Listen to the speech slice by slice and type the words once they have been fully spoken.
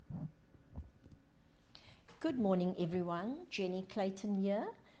Good morning, everyone. Jenny Clayton here.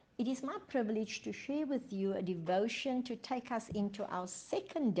 It is my privilege to share with you a devotion to take us into our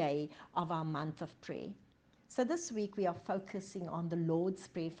second day of our month of prayer. So, this week we are focusing on the Lord's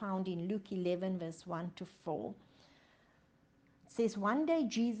Prayer found in Luke 11, verse 1 to 4. It says, One day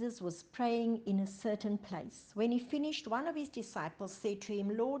Jesus was praying in a certain place. When he finished, one of his disciples said to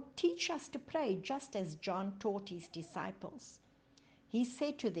him, Lord, teach us to pray, just as John taught his disciples. He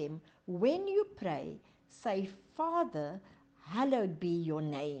said to them, When you pray, say, Father, hallowed be your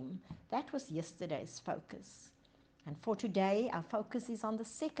name. That was yesterday's focus. And for today, our focus is on the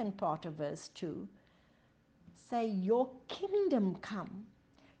second part of verse 2. Say, Your kingdom come,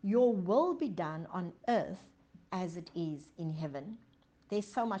 your will be done on earth as it is in heaven. There's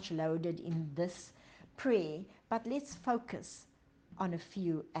so much loaded in this prayer, but let's focus on a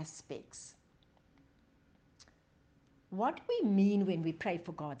few aspects. What do we mean when we pray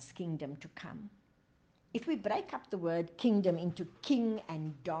for God's kingdom to come? If we break up the word kingdom into king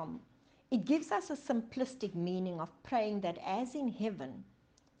and dom, it gives us a simplistic meaning of praying that as in heaven,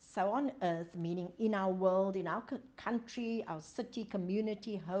 so on earth, meaning in our world, in our country, our city,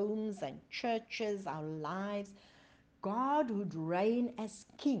 community, homes and churches, our lives, God would reign as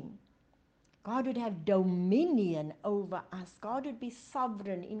king. God would have dominion over us. God would be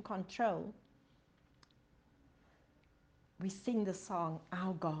sovereign, in control. We sing the song,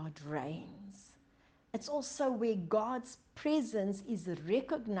 Our God Reigns. It's also where God's presence is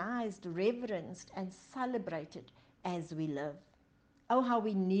recognized, reverenced, and celebrated as we live. Oh, how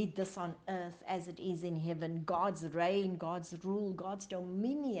we need this on earth as it is in heaven. God's reign, God's rule, God's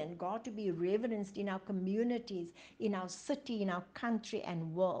dominion, God to be reverenced in our communities, in our city, in our country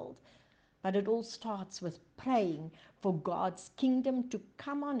and world. But it all starts with praying for God's kingdom to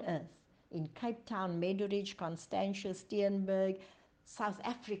come on earth in Cape Town, Meadowridge, Constantia, Steenberg, South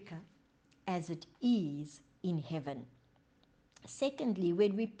Africa, as it is in heaven. Secondly,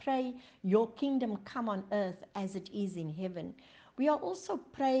 when we pray, Your kingdom come on earth as it is in heaven, we are also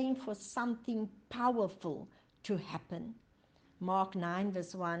praying for something powerful to happen. Mark 9,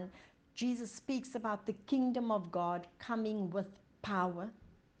 verse 1, Jesus speaks about the kingdom of God coming with power.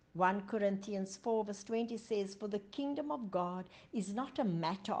 1 Corinthians 4 verse 20 says, For the kingdom of God is not a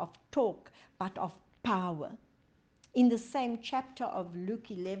matter of talk, but of power. In the same chapter of Luke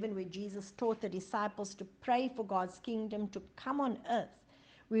 11, where Jesus taught the disciples to pray for God's kingdom to come on earth,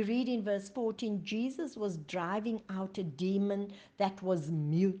 we read in verse 14, Jesus was driving out a demon that was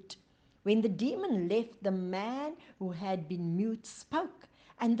mute. When the demon left, the man who had been mute spoke,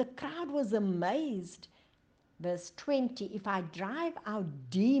 and the crowd was amazed. Verse 20, if I drive out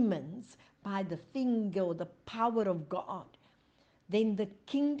demons by the finger or the power of God, then the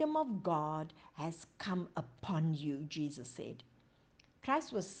kingdom of God has come upon you, Jesus said.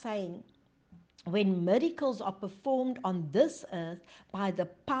 Christ was saying, when miracles are performed on this earth by the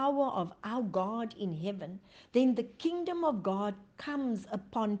power of our God in heaven, then the kingdom of God comes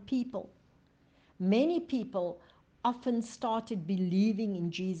upon people. Many people often started believing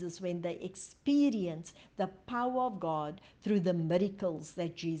in Jesus when they experienced the power of God through the miracles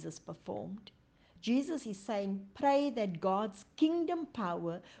that Jesus performed. Jesus is saying, pray that God's kingdom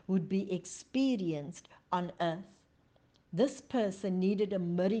power would be experienced on earth. This person needed a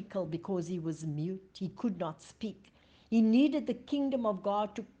miracle because he was mute. He could not speak. He needed the kingdom of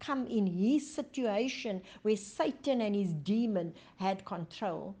God to come in his situation where Satan and his demon had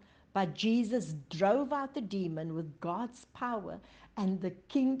control. But Jesus drove out the demon with God's power, and the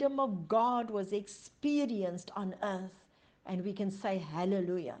kingdom of God was experienced on earth. And we can say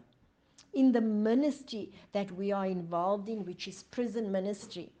hallelujah. In the ministry that we are involved in, which is prison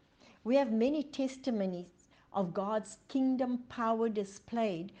ministry, we have many testimonies of God's kingdom power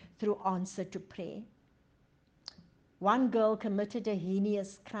displayed through answer to prayer. One girl committed a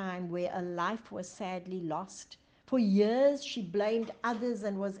heinous crime where a life was sadly lost. For years, she blamed others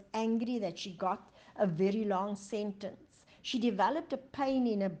and was angry that she got a very long sentence. She developed a pain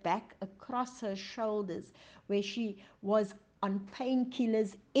in her back across her shoulders where she was on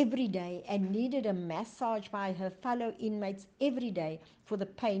painkillers every day and needed a massage by her fellow inmates every day for the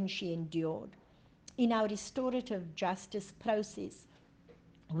pain she endured. In our restorative justice process,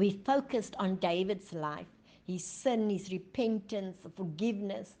 we focused on David's life, his sin, his repentance,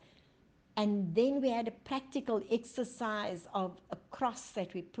 forgiveness. And then we had a practical exercise of a cross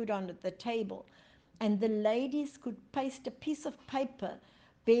that we put on the table. And the ladies could paste a piece of paper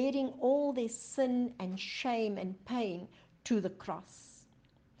bearing all their sin and shame and pain to the cross.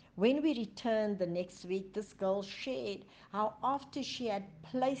 When we returned the next week, this girl shared how after she had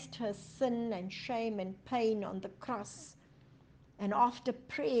placed her sin and shame and pain on the cross, and after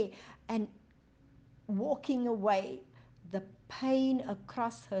prayer, and walking away, the pain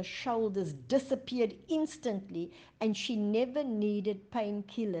across her shoulders disappeared instantly, and she never needed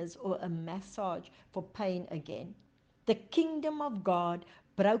painkillers or a massage for pain again. The kingdom of God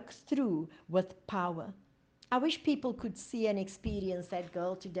broke through with power. I wish people could see and experience that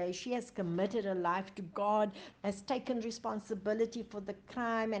girl today. She has committed her life to God, has taken responsibility for the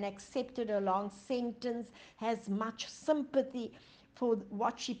crime and accepted a long sentence, has much sympathy for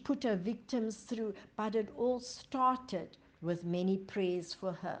what she put her victims through, but it all started with many prayers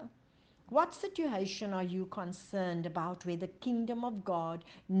for her. What situation are you concerned about where the kingdom of God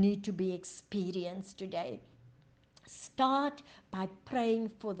need to be experienced today? Start by praying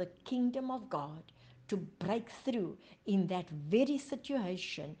for the kingdom of God to break through in that very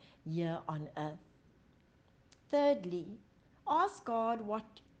situation here on earth. Thirdly, ask God what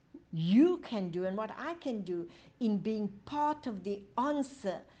you can do and what I can do in being part of the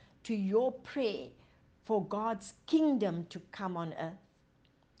answer to your prayer for God's kingdom to come on earth.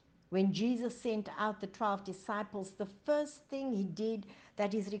 When Jesus sent out the 12 disciples, the first thing he did,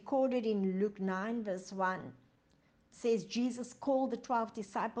 that is recorded in Luke 9, verse 1, says Jesus called the 12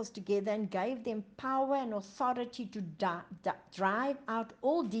 disciples together and gave them power and authority to drive out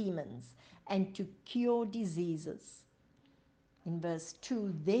all demons and to cure diseases. In verse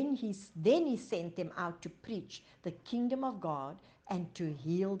 2, then he sent them out to preach the kingdom of God and to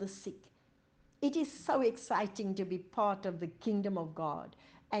heal the sick. It is so exciting to be part of the kingdom of God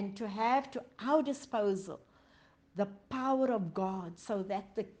and to have to our disposal the power of God so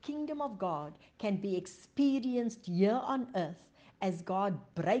that the kingdom of God can be experienced here on earth as God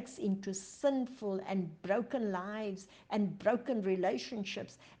breaks into sinful and broken lives and broken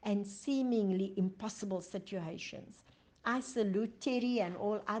relationships and seemingly impossible situations. I salute Terry and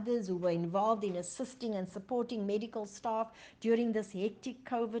all others who were involved in assisting and supporting medical staff during this hectic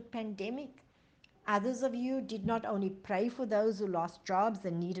COVID pandemic. Others of you did not only pray for those who lost jobs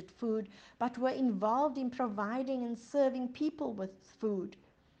and needed food, but were involved in providing and serving people with food.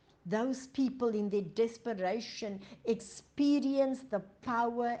 Those people in their desperation experienced the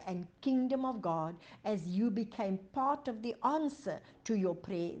power and kingdom of God as you became part of the answer to your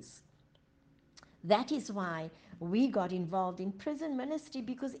prayers. That is why we got involved in prison ministry,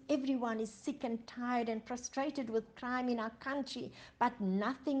 because everyone is sick and tired and frustrated with crime in our country. But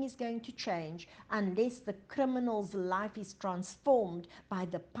nothing is going to change unless the criminal's life is transformed by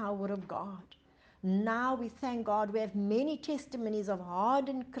the power of God. Now we thank God we have many testimonies of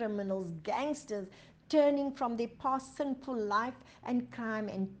hardened criminals, gangsters, turning from their past sinful life and crime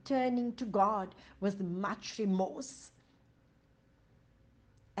and turning to God with much remorse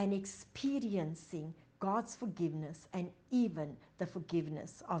and experiencing God's forgiveness and even the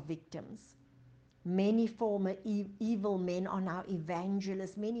forgiveness of victims. Many former evil men are now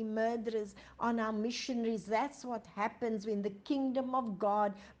evangelists, many murderers are now missionaries. That's what happens when the kingdom of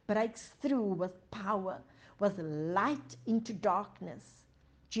God breaks through with power, with light into darkness.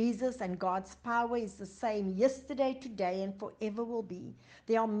 Jesus and God's power is the same yesterday, today, and forever will be.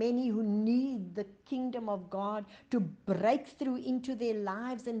 There are many who need the kingdom of God to break through into their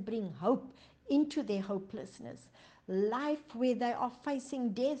lives and bring hope into their hopelessness. Life where they are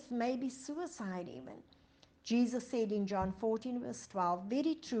facing death, maybe suicide even. Jesus said in John 14, verse 12,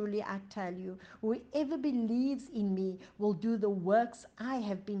 "Very truly I tell you, whoever believes in me will do the works I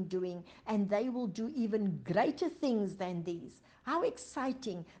have been doing, and they will do even greater things than these." How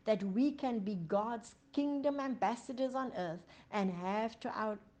exciting that we can be God's kingdom ambassadors on earth and have to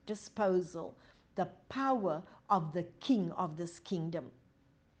our disposal the power of the King of this kingdom.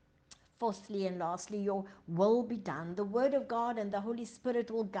 Fourthly and lastly, your will be done. The Word of God and the Holy Spirit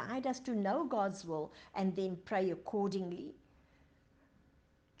will guide us to know God's will and then pray accordingly.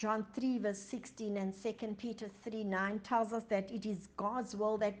 John 3 verse 16 and 2 Peter 3:9 tells us that it is God's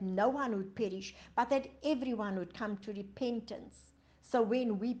will that no one would perish, but that everyone would come to repentance. So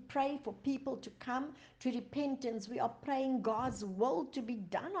when we pray for people to come to repentance, we are praying God's will to be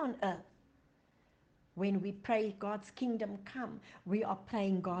done on earth. When we pray God's kingdom come, we are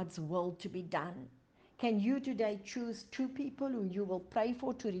praying God's will to be done. Can you today choose two people who you will pray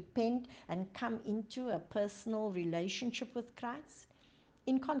for to repent and come into a personal relationship with Christ?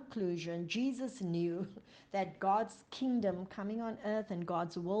 In conclusion, Jesus knew that God's kingdom coming on earth and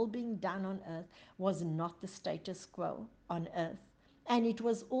God's will being done on earth was not the status quo on earth. And it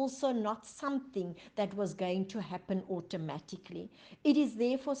was also not something that was going to happen automatically. It is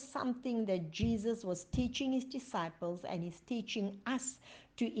therefore something that Jesus was teaching his disciples and is teaching us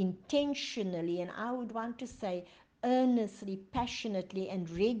to intentionally, and I would want to say earnestly, passionately, and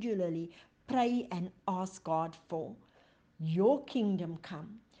regularly pray and ask God for. Your kingdom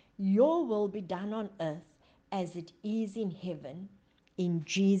come, Your will be done on earth as it is in heaven. In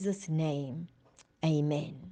Jesus' name, amen.